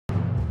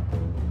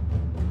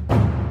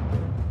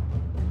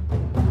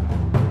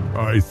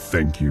I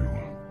thank you.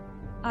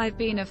 I've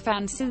been a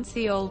fan since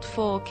the old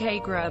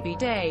 4K Grubby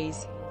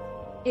days.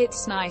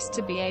 It's nice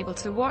to be able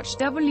to watch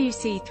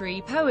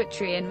WC3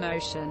 poetry in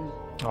motion.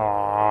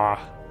 Aww.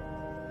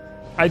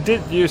 I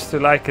did used to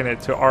liken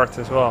it to art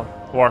as well.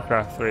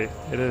 Warcraft 3.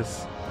 It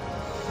is.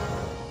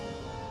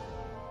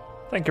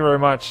 Thank you very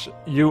much,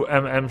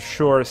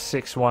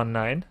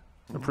 UMMSure619.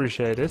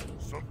 Appreciate it.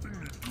 Something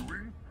needs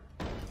doing.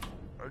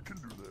 I can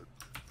do that.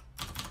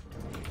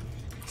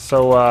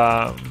 So,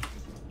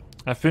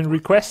 I've been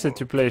requested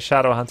to play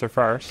Shadowhunter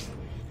first.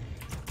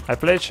 I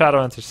played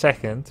Shadowhunter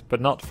second, but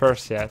not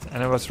first yet,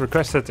 and I was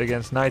requested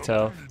against Night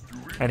Elf.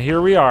 And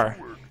here we are.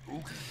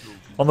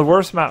 On the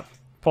worst map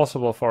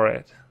possible for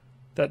it.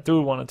 That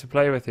dude wanted to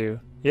play with you.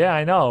 Yeah,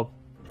 I know.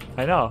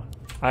 I know.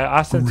 I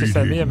asked him to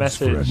send me a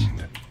message.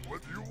 Friend.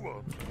 What do you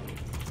want?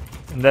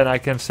 And then I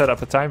can set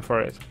up a time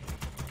for it.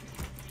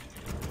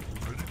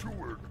 Ready to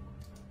work.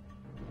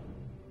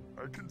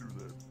 I can do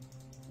that.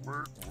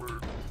 Work,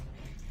 work.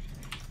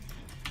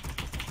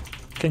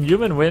 Can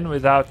human win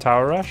without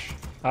Tower Rush?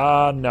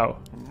 No.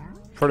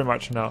 Pretty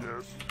much no.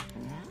 Yes.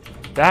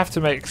 They have to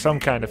make some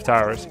kind of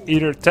towers.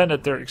 Either 10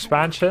 at their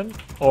expansion,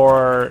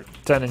 or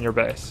 10 in your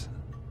base.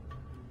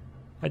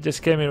 I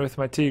just came in with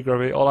my tea,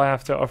 Grubby. All I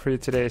have to offer you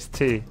today is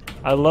tea.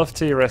 I love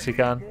tea,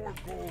 Resikan.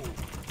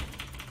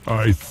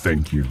 I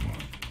thank you.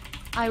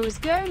 I was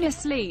going to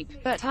sleep,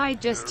 but I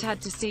just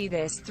had to see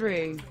this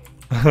through.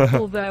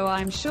 Although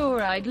I'm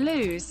sure I'd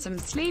lose some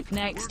sleep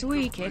next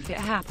week if it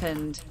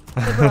happened.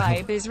 The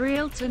bribe is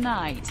real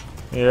tonight.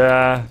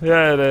 Yeah,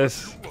 it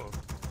is.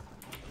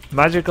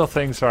 Magical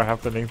things are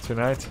happening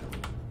tonight.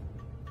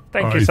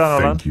 Thank you,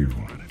 Sanalan. Thank you.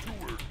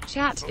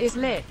 Chat is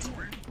lit.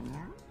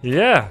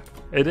 Yeah,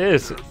 it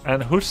is.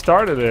 And who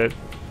started it?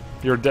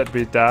 Your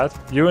deadbeat dad.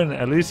 You and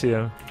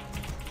Elysium.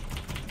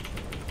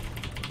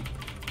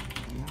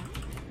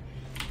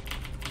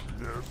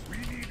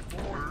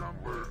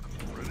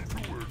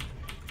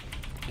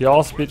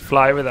 Y'all's beat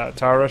Fly without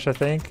Tower Rush, I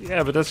think.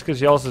 Yeah, but that's because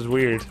y'all's is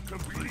weird.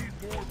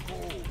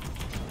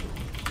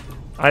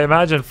 I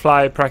imagine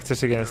Fly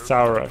practice against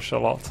Tower Rush a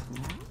lot.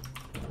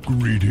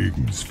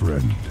 Greetings,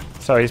 friend.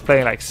 So he's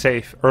playing like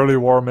safe. Early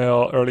War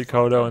Mill, early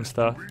Kodo and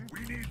stuff.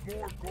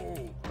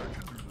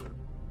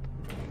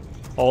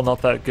 All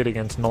not that good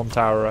against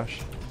non-Tower Rush.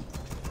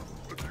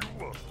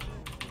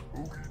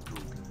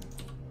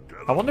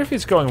 I wonder if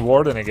he's going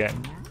Warden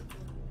again.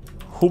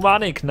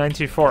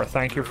 Humanic94,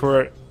 thank you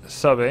for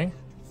subbing.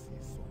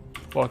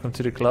 Welcome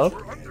to the club.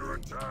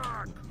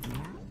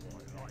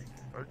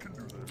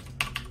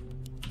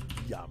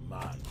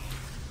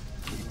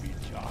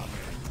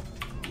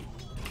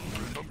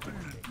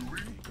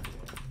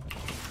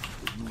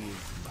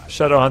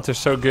 Shadowhunter's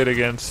so good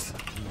against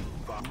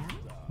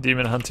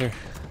Demon Hunter.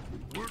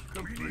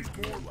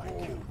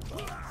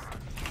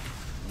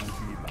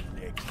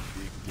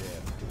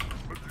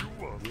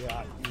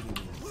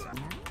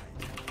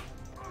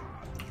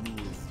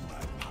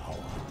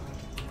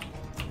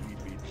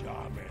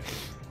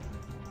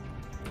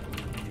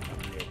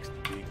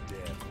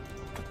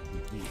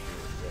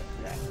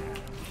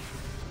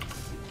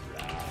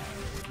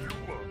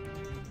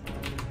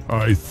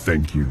 I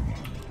thank you.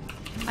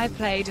 I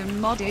played and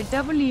modded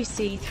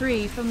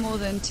WC3 for more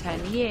than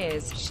 10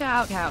 years.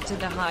 Shout out to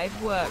the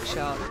Hive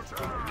Workshop.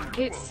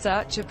 It's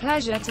such a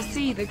pleasure to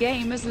see the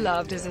game as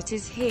loved as it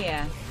is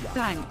here.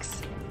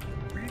 Thanks.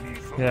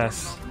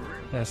 Yes.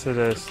 Yes, it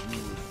is.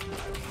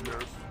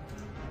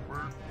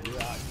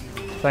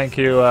 Thank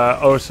you,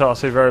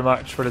 Saucy, very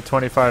much for the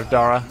 25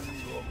 Dara.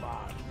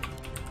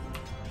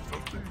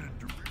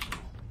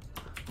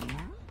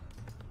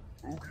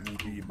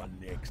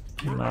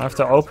 I have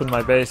to open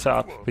my base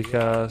up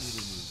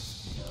because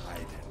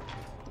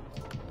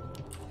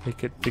he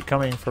could be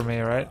coming for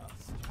me, right?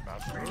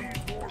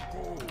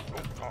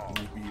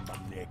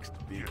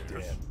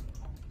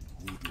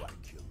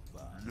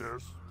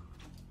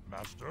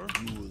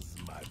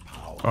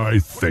 I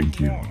thank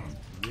you.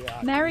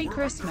 Merry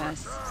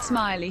Christmas,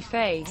 smiley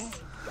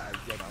face.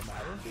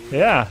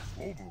 Yeah.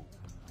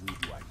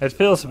 It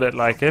feels a bit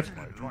like it.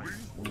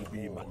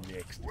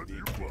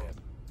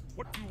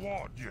 What you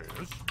want, yes?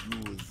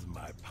 Use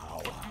my power.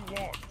 What you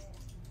want?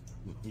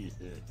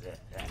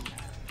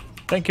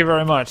 Thank you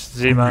very much,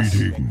 Zimas.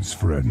 Greetings,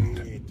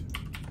 friend.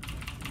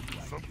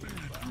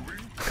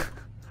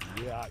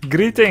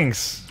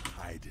 Greetings,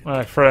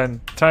 my friend.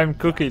 Time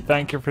Cookie,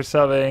 thank you for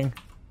subbing.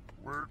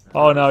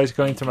 Oh no, he's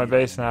going to my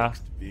base now.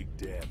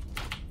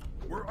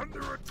 We're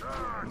under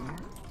attack.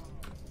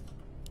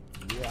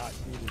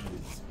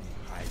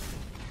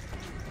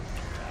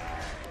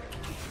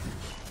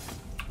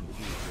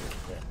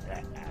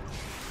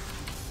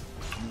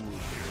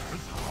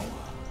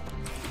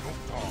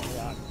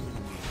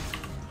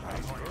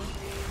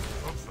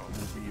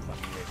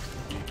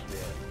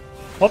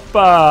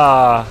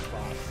 Hoppa!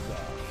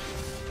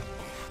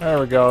 There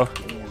we go.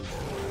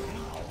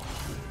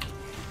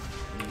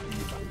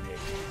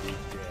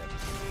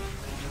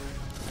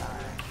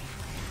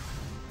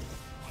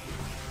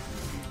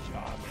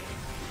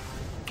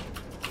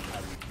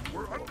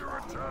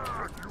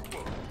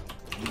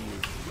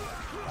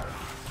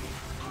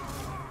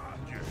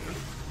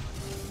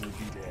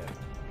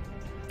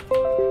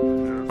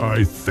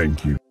 I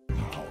thank you.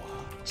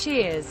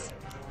 Cheers.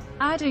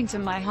 Adding to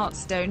my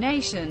HOTS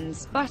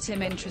donations, but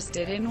I'm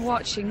interested in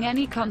watching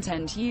any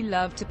content you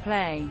love to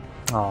play.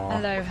 Aww.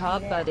 Aloha,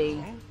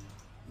 buddy.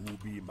 Who'll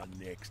be my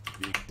next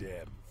big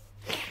dem?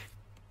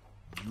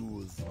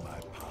 Use my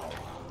power.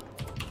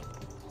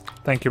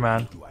 Thank you,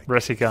 man.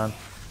 Resikan.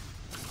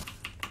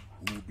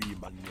 Who'll be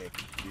my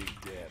next big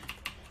dem?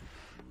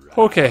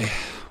 Okay,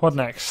 what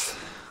next?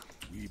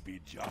 We be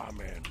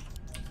jamming.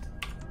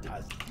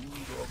 As you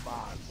go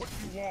man. What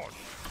you want?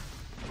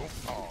 No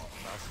power,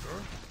 master.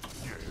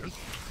 Yes.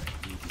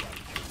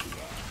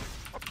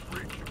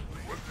 Upgrade you.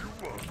 What you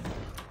want?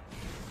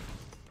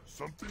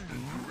 Something to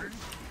doing?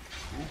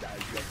 Who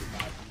direct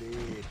my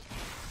blade?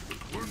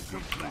 Work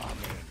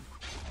complete.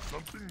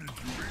 Something to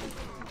doing?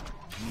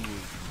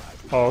 Use my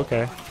Oh,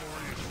 okay.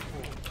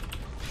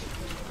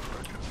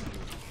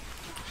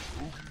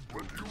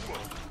 what you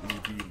want? We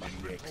be my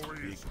next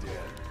big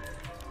dem.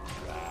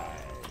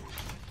 Right.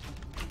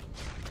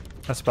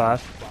 That's bad.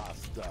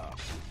 Faster.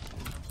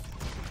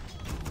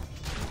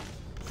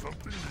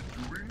 Something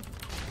you doing?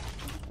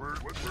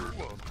 What you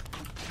want?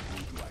 Who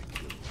do I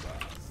kill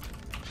first?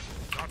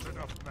 Not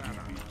enough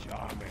mana. Be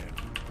charming.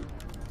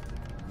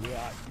 Where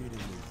our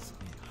enemies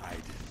be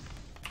hiding.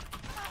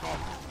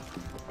 Come.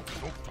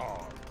 No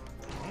power.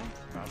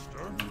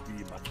 Master? You be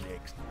my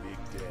next big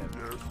dem.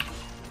 Yes.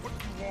 What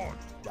you want?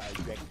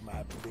 Direct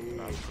my blade.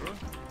 Master?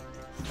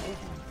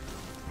 Over.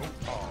 No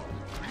power.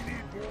 We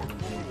need more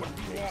food. What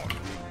you want?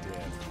 Big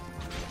dem.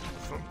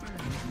 Something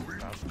you doing?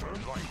 Master?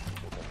 Right.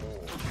 For the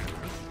horde.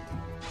 Yes.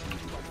 Who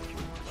do I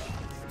kill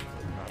first?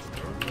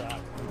 Master? Where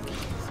our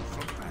enemies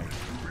something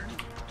you doing?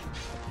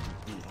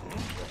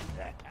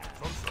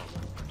 Some.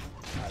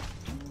 As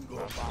you go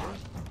by.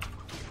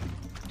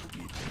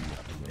 Give me a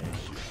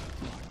pleasure.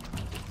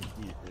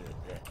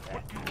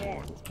 What you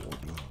want?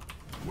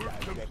 Work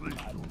complete.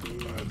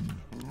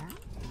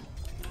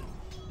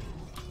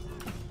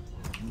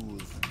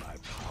 Use my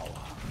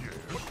power. Yes.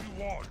 What you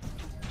want?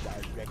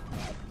 Direct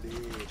my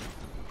blade.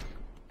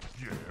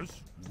 Yes.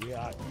 We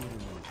are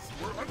enemies.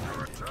 We're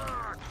under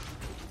attack.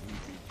 We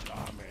be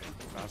charming,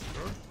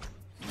 master.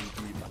 We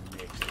be my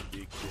next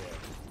big dem.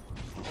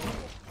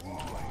 Who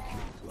do I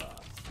kill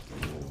first?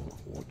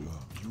 Order.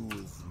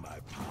 Use my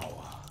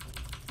power.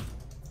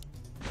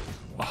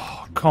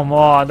 Oh, come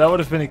on, that would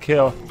have been a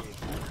kill.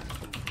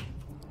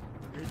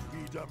 It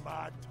be the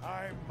mad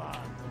time,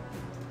 man.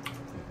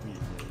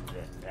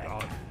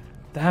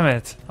 Damn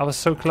it, I was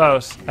so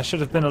close. I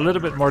should have been a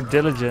little bit more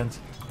diligent.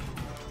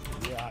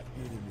 We are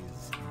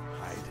enemies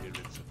hiding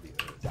into the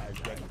earth.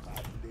 Direct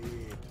my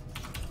blade.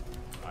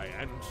 I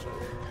answer.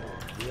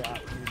 We are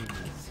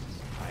enemies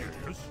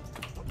hiding. Use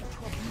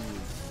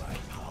my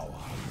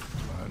power.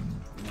 Man,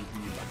 you be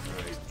my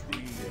first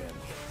big dem.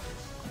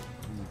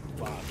 Move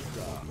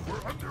faster.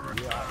 We're under attack.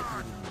 We are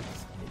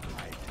enemies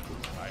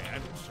hiding. I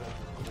answer the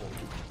call.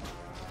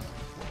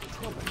 What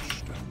trouble?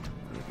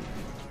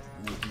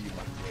 You be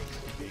my next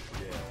big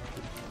dem.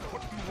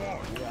 What you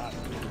want? We are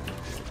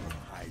enemies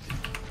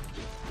hiding.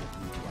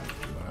 You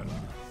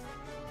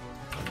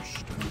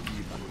be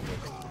my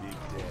next big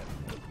dem.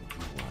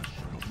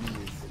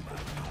 Use my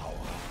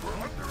power. We're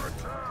under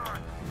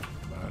attack.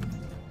 Man,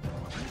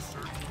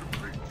 research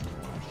complete.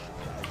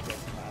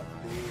 Direct my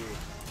blade.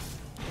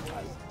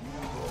 As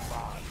you go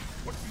man.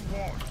 What you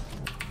want?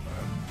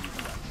 Man,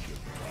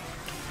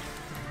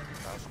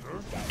 master.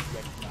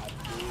 Direct my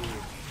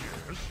blade.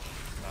 Yes,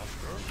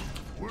 master.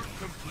 Work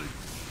complete.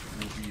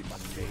 You be my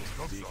next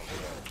big dem.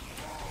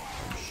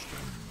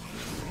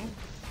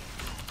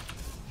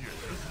 Yes.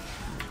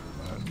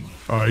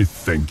 I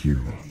thank you.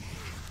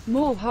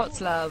 More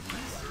HOTS love.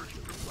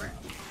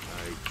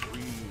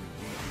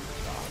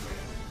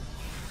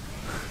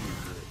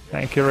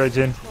 Thank you,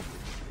 Regin. It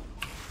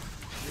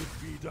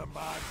be the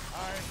mad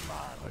time,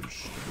 man.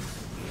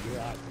 We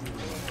are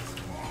enemies.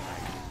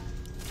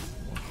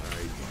 I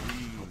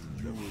dream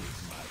use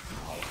my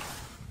power.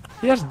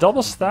 He has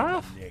double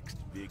staff? Next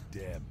big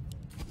dem.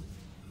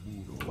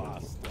 Move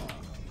faster.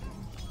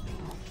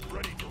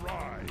 Ready to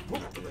ride. We're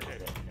under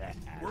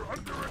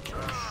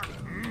attack.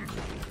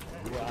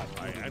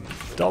 I am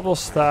Double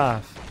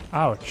staff.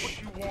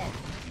 Ouch. you want.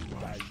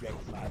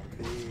 Direct my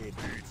blade.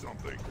 Need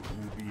something.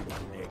 You be my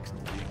next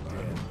big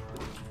dem.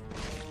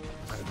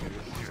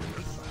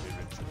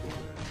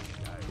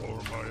 Or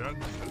my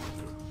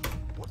ancestor.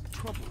 What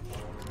trouble?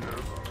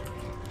 Never.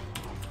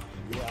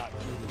 We are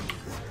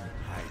enemies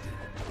hiding.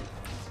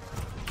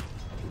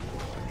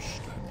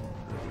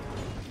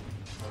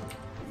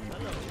 We be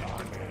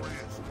charming.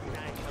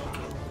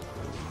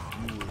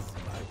 Use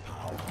my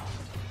power.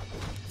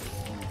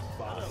 Move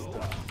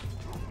faster.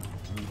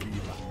 You be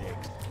my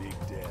next big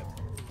dem.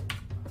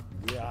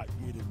 We are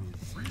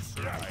enemies.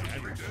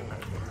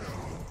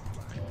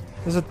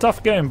 This is a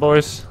tough game,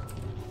 boys.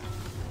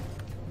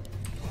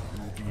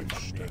 You be my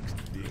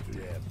next big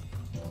dem.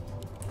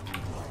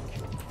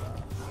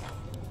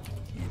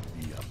 It'd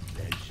be a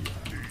pleasure.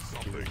 Need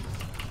something.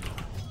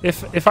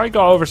 If I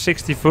go over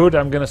 60 food,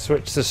 I'm gonna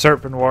switch to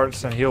Serpent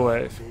Wards and Heal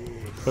Wave.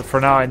 But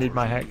for now, I need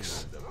my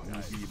Hex.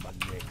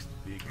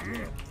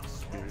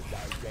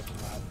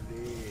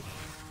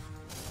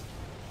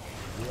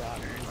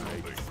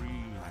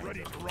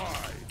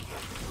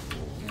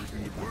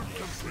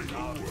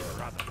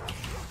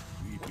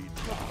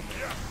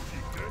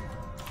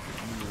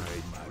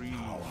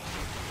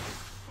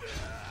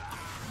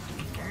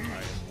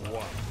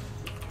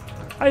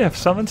 I have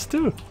summons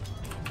too.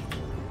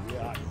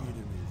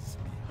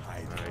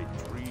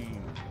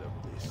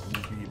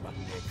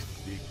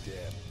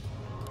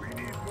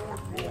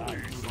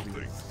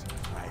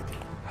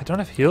 I don't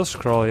have heal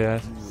scroll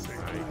yet.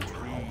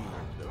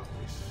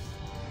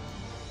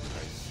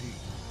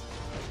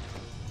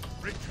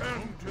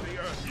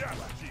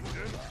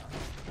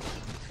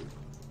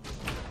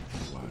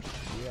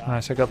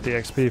 Nice, I got the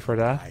XP for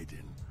that.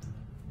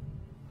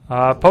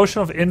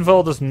 Potion of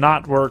Invul does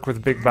not work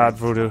with Big Bad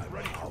Voodoo.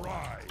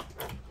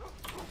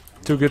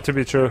 Too good to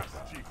be true.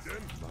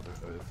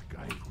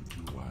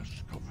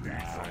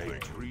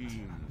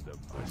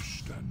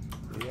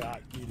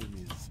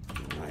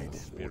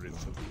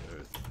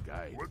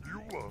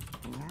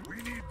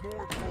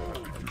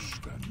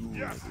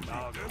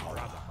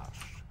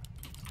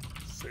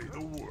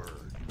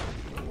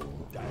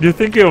 You're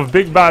thinking of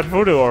Big Bad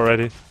Voodoo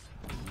already.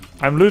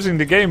 I'm losing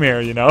the game here,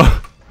 you know.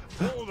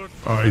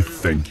 I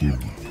thank you.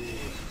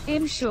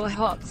 I'm sure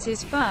HOTS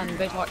is fun,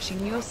 but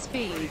watching your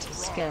speed,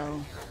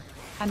 skill,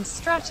 and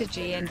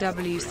strategy in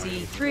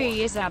WC3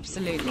 is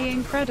absolutely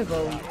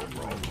incredible.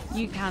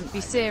 You can't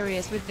be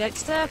serious with that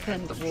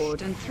Serpent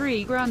Ward and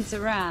 3 grunts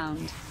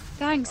around.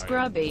 Thanks,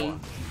 Grubby.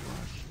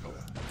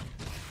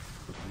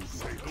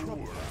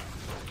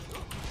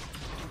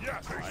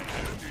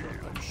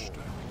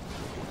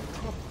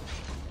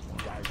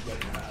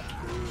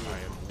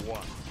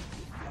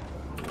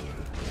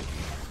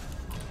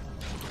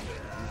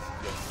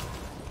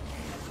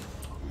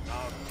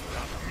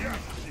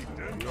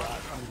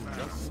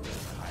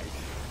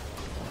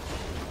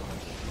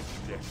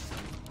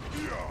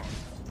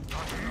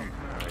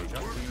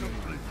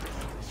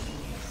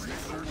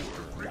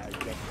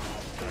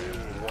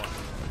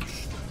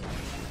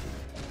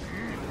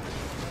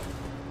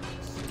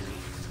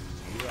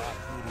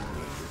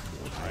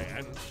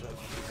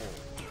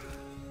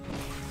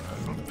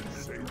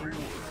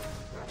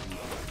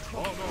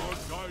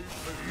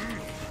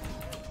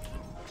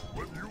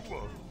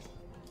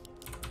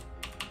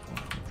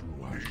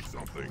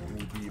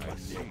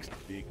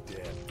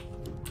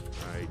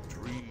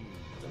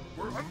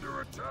 We're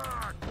under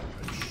attack.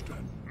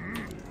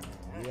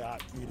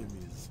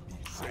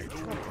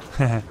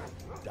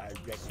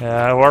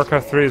 Yeah,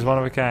 Warcraft 3 is one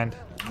of a kind.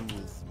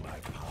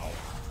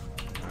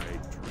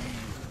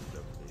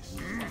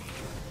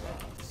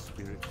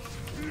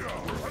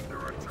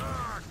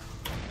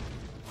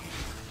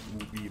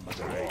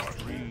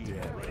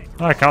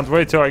 I can't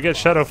wait till I get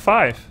Shadow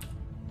 5.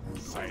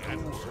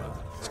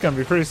 It's gonna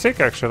be pretty sick,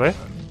 actually.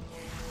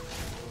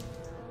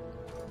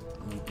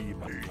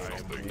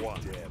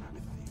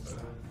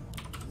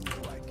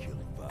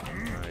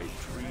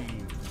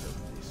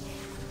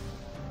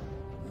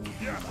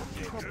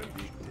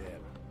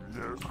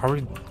 Are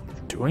we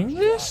doing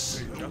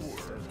this?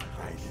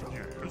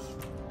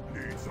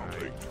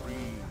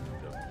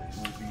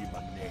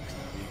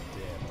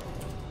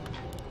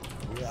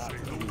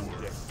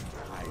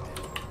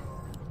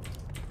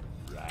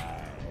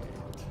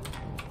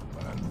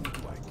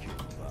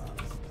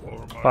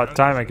 About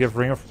time I give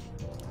Ring of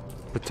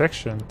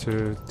Protection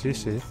to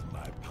TC.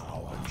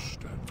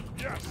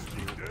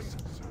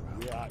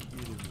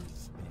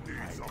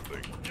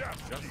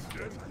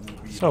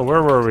 So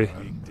where were we?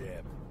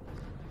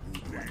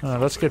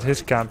 Let's get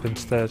his camp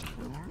instead.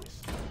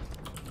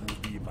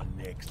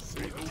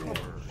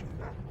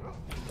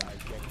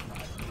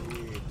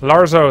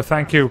 Larzo,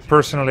 thank you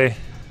personally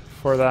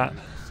for that.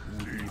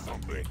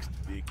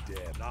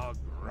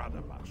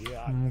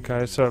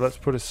 Okay, so let's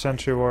put a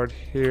sentry ward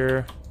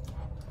here.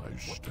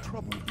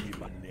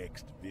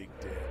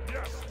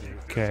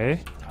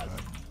 Okay.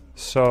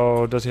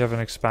 So does he have an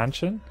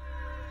expansion?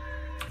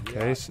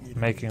 Okay, he's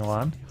making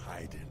one.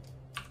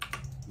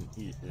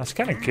 That's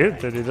kind of good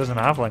that he doesn't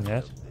have one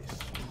yet.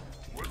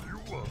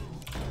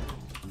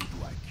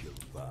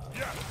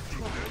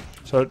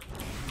 So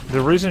the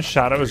reason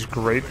Shadow is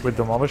great with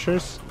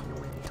Demolishers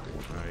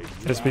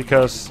is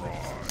because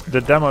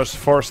the demos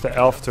force the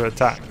elf to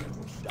attack.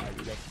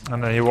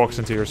 And then he walks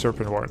into your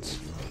Serpent Wards.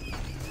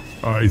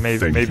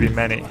 Maybe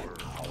many.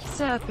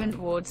 Serpent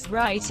Ward's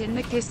right in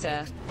the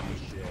kisser.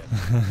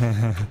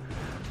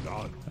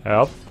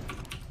 Yep.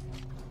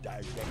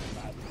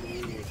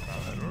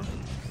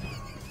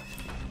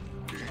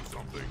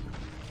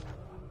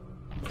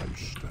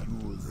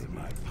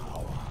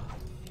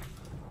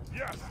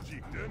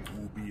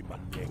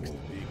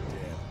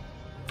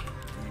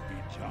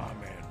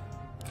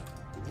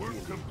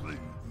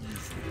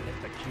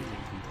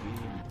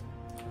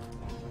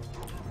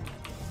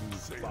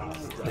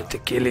 Let the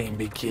killing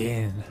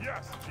begin.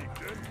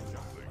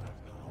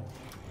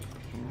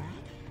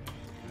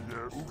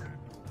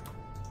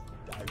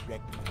 I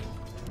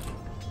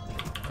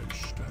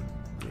stand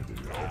ready.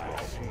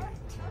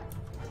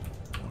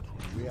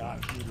 We are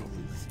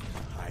enemies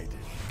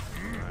hiding.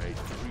 I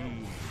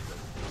dream.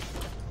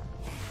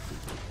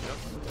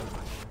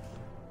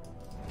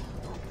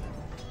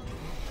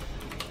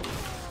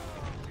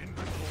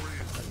 Inventory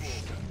is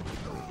full.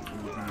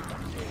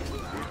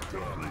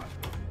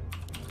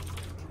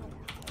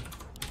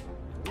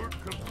 Work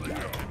complete.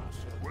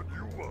 What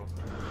you want?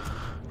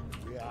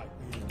 We are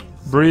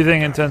enemies.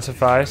 Breathing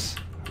intensifies.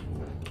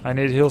 I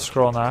need heal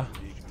scroll now.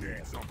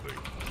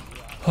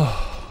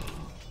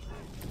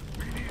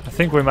 I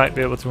think we might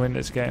be able to win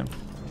this game.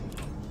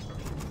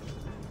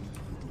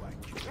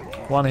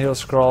 One heal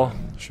scroll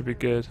should be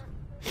good.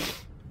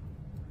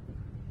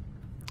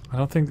 I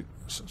don't think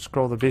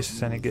scroll the beast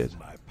is any good.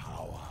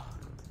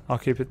 I'll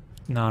keep it.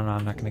 No,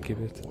 I'm not gonna keep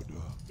it.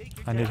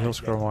 I need heal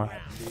scroll more.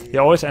 You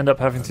always end up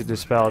having to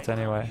dispel it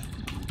anyway.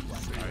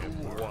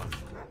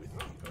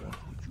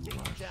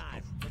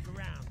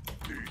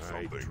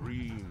 I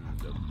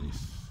dreamed of this.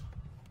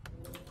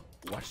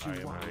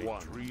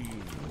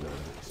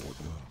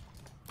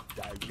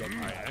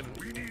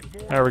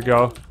 There we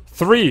go.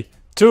 3,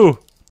 2,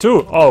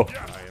 2. Oh.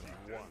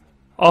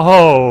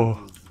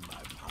 Oh.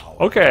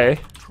 Okay.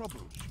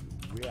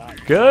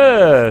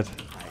 Good.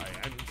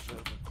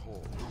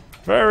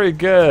 Very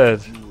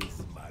good.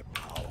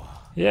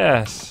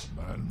 Yes.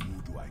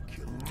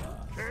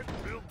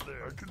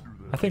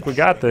 I think we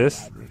got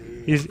this.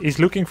 He's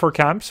looking for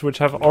camps which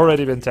have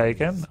already been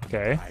taken.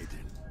 Okay.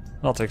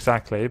 Not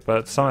exactly,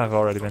 but some have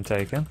already been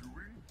taken.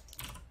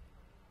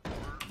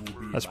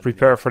 Let's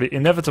prepare for the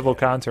inevitable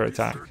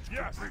counterattack. We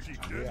are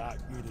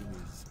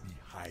enemies be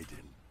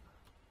hiding.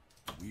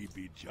 We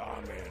be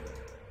jarmen.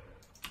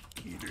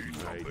 I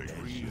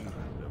dreamed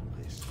of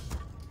this.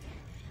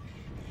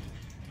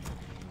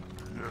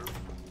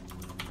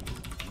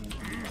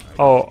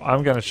 Oh,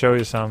 I'm gonna show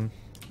you some.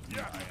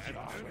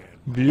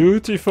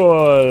 Beautiful. We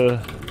are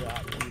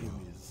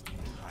enemies be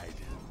hiding.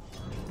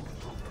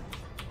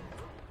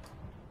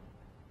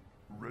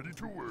 Ready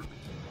to work.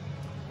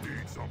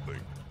 Need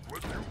something.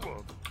 What you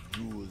want?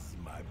 Use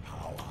my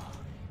power.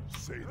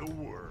 Say the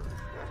word.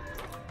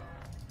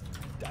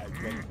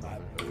 Direct my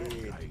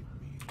blade.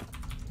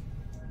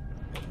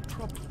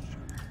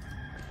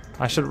 Troubleshoot.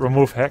 I should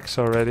remove Hex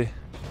already. Who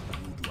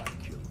do I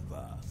kill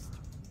first?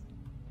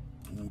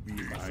 Who be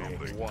my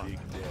big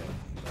dead?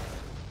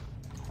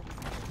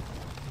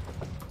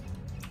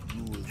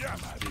 Use my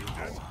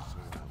power.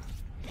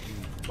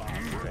 Use my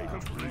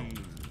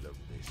dreamed of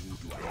this.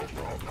 Who do I kill?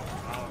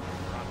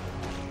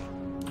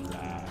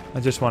 I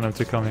just want him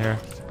to come here.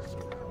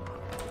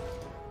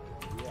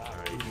 We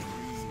are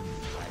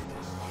enemies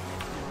hiding.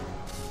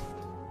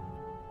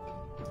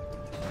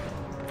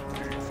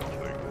 Need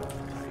something.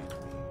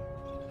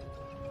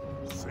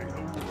 Say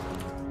the word.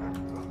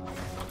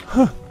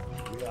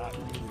 We are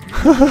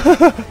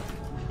enemies.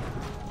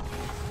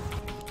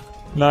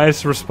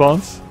 Nice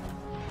response.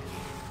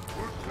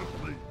 Work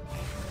complete.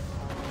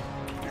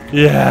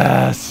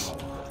 Yes.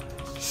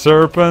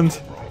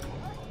 Serpent.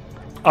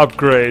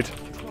 Upgrade.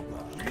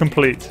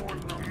 Complete.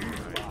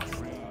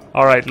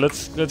 All right,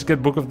 let's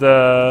get Book of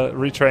the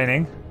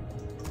Retraining.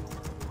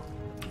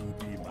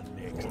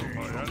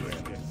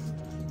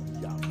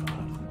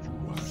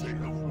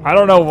 I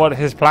don't know what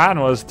his plan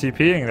was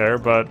TPing there,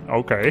 but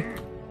okay.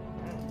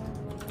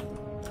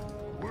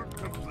 Work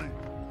complete.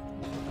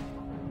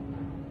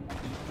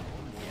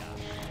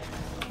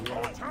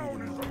 Our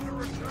town is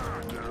under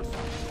attack.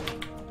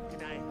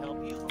 Can I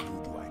help you? Who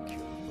do I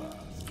kill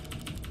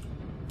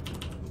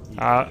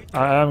first?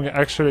 I am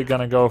actually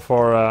gonna go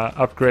for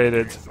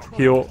upgraded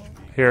heal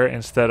here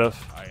instead of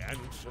I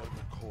answer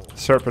the call.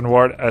 Serpent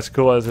Ward, as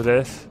cool as it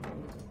is.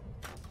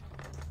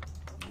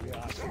 We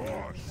are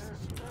enemies.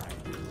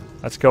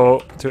 Let's go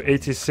to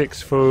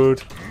 86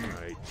 food. I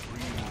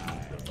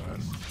dreamed of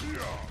us.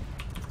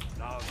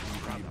 Now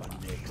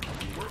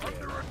we're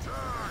under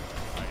attack.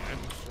 I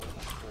answer the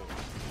call.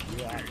 We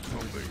are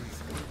something.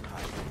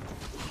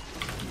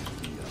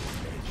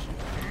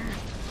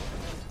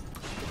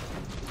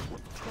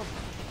 What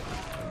trouble?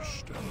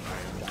 Stand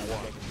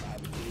one.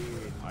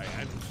 I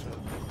answer.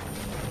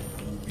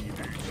 We need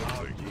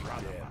something.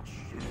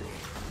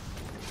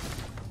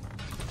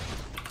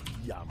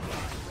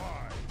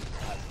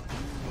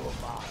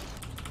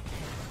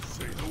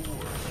 Say the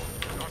word.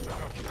 Not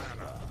enough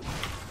mana.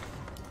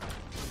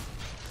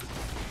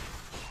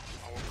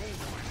 Our gold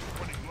mine is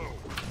running low.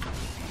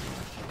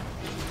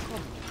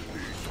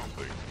 Need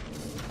something.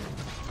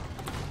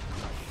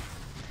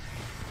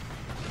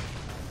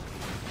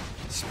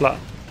 Splat.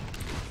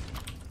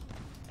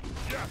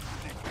 Yes,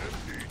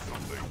 need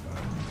something.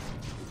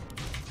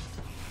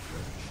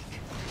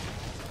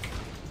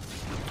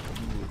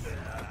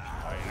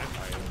 I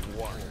am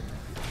one.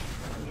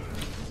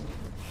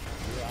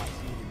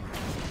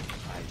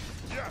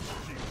 Yes,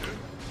 Chieftain.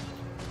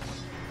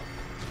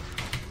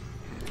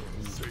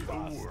 Say the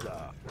word.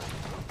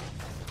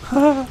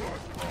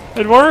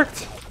 It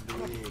worked.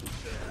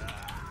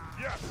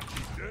 Yes,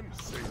 Chieftain.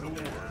 Say the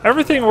word.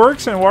 Everything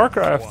works in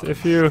Warcraft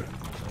if you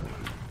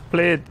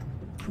play it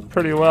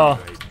pretty well.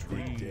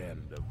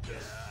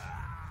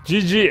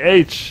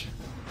 GGH.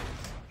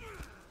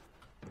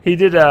 He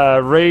did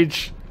a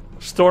rage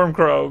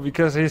Stormcrow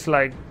because he's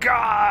like,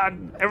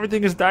 God,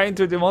 everything is dying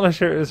to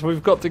Demolishers.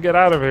 We've got to get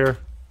out of here.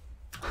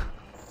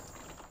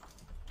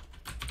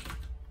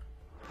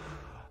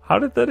 How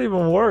did that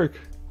even work?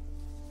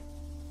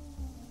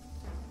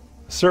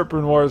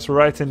 Serpent was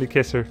right in the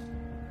kisser.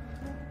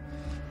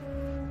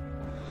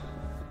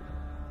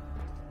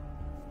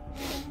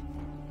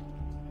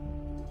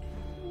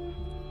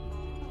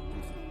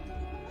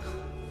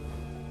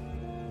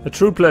 A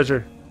true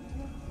pleasure.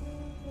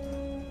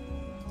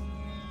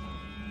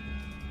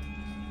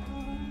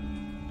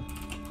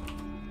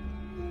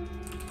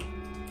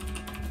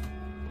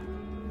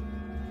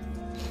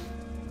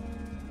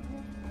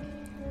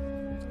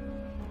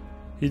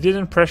 He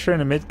didn't pressure in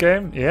the mid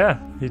game? Yeah,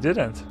 he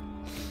didn't.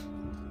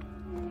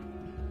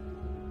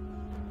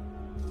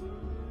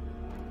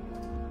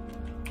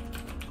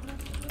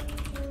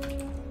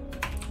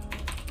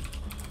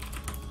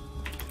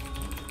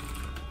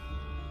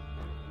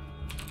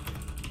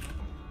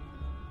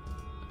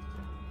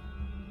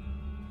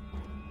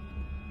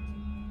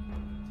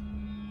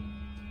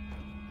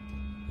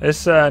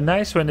 It's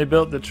nice when they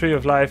built the Tree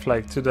of Life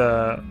like to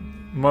the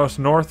most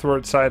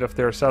northward side of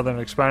their southern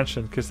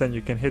expansion, because then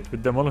you can hit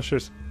with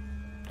Demolishers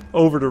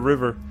over the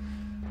river.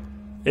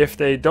 If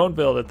they don't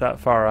build it that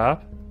far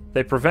up,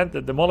 they prevent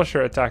the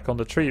Demolisher attack on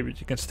the tree, but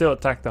you can still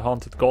attack the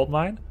Haunted Gold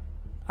Mine,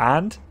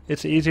 and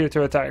it's easier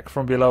to attack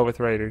from below with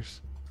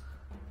Raiders.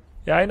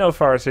 Yeah, I know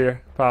Fars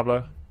here,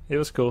 Pablo. It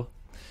was cool.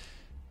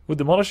 Would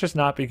Demolishers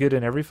not be good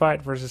in every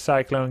fight versus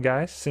Cyclone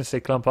guys, since they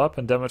clump up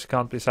and Demos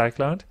can't be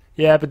Cycloned?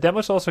 Yeah, but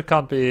Demos also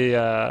can't be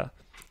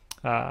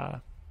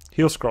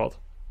heal-scrolled.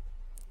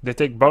 They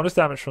take bonus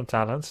damage from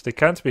talents, they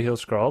can't be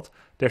heal-scrolled,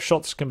 their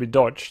shots can be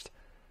dodged,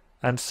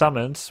 and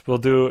summons will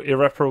do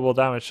irreparable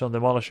damage on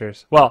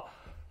Demolishers. Well,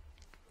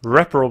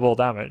 reparable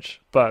damage,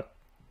 but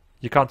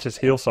you can't just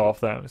heal-solve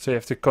them. So you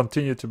have to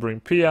continue to bring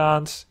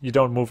peons, you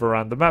don't move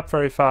around the map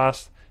very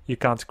fast, you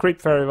can't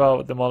creep very well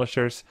with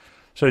Demolishers.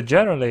 So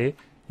generally,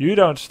 you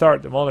don't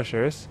start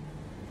Demolishers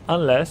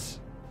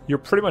unless you're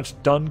pretty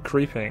much done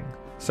creeping.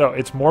 So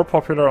it's more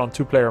popular on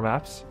two-player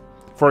maps.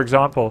 For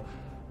example,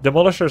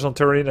 Demolishers on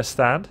Terenas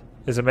stand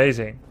is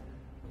amazing,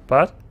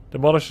 but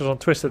Demolishers on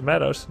Twisted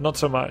Meadows, not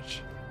so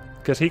much.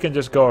 Because he can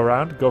just go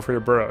around, go for your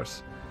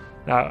burrows.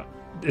 Now,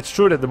 it's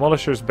true that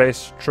Demolishers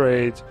base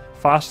trade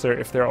faster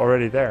if they're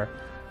already there.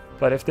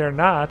 But if they're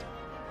not,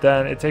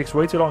 then it takes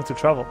way too long to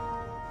travel.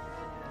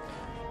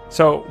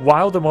 So,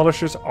 while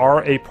Demolishers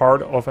are a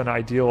part of an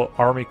ideal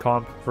army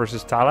comp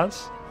versus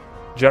talents,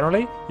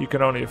 generally, you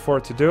can only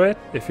afford to do it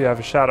if you have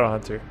a Shadow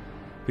Hunter.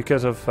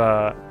 Because of...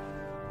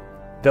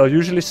 they'll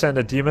usually send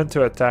a demon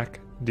to attack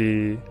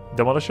the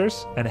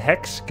Demolishers, and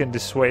Hex can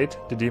dissuade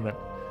the demon.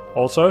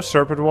 Also,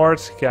 Serpent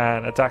Wards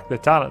can attack the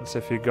talents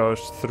if he goes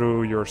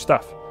through your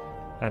stuff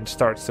and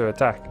starts to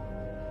attack.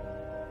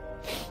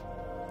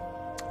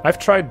 I've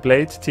tried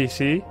Blade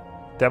TC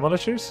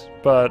Demolishers,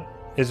 but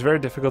it's very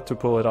difficult to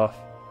pull it off.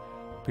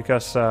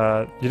 Because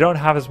you don't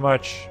have as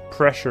much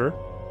pressure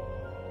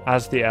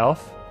as the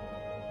elf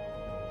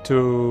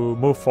to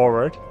move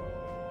forward.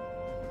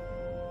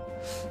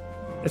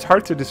 It's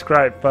hard to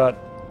describe, but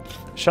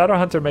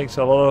Shadowhunter makes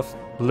a lot of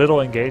little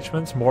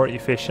engagements more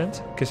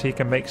efficient, because he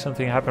can make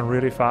something happen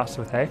really fast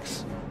with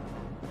Hex.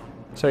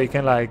 So you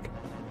can like,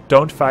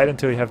 don't fight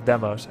until you have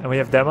demos, and when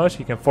you have demos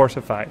you can force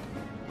a fight.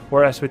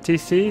 Whereas with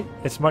TC,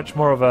 it's much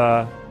more of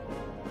a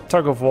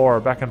tug of war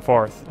back and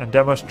forth, and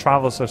demos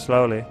travel so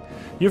slowly.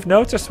 You've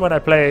noticed when I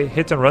play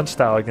hit and run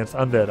style against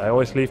Undead, I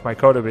always leave my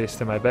Coda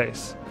Beast in my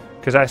base.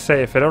 Because I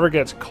say if it ever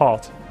gets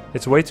caught,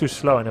 it's way too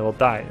slow and it will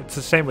die. It's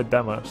the same with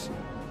demos.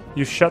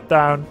 You shut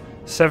down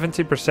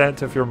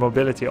 70% of your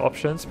mobility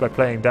options by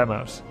playing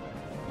demos.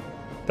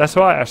 That's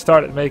why I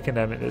started making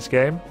them in this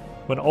game,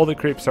 when all the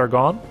creeps are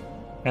gone,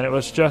 and it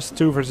was just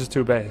 2 versus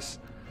 2 base.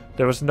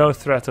 There was no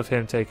threat of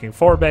him taking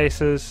 4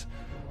 bases,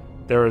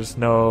 there was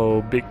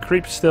no big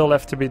creeps still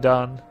left to be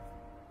done.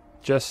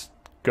 Just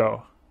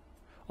go.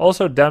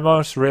 Also,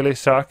 demos really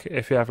suck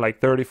if you have like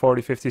 30,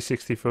 40, 50,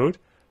 60 food,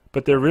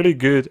 but they're really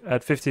good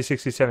at 50,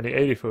 60, 70,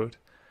 80 food.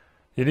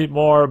 You need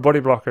more body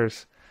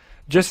blockers.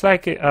 Just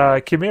like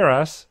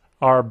Chimeras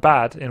are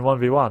bad in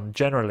 1v1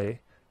 generally,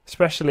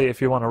 especially if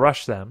you want to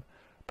rush them.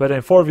 But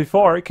in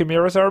 4v4,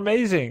 Chimeras are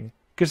amazing,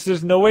 because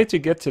there's no way to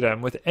get to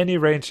them with any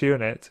ranged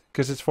unit,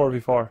 because it's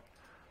 4v4.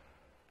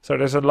 So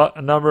there's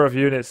a number of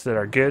units that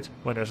are good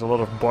when there's a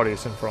lot of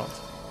bodies in front.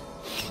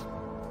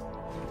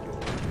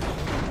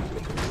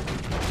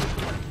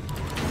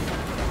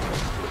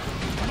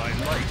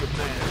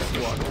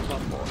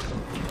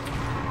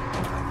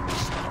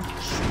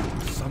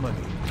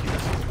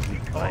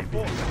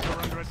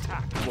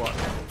 What?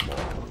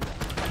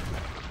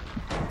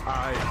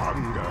 I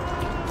hunger.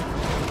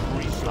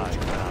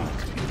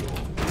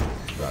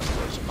 That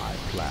was my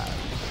plan.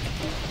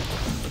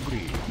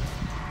 Agreed.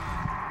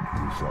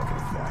 You thought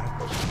of that.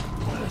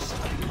 First,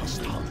 I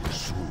must hunt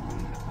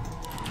soon.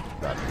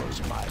 That was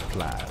my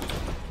plan.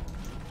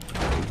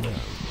 Very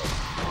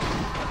well.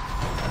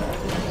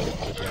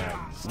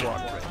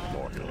 Warcraft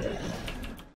mortal.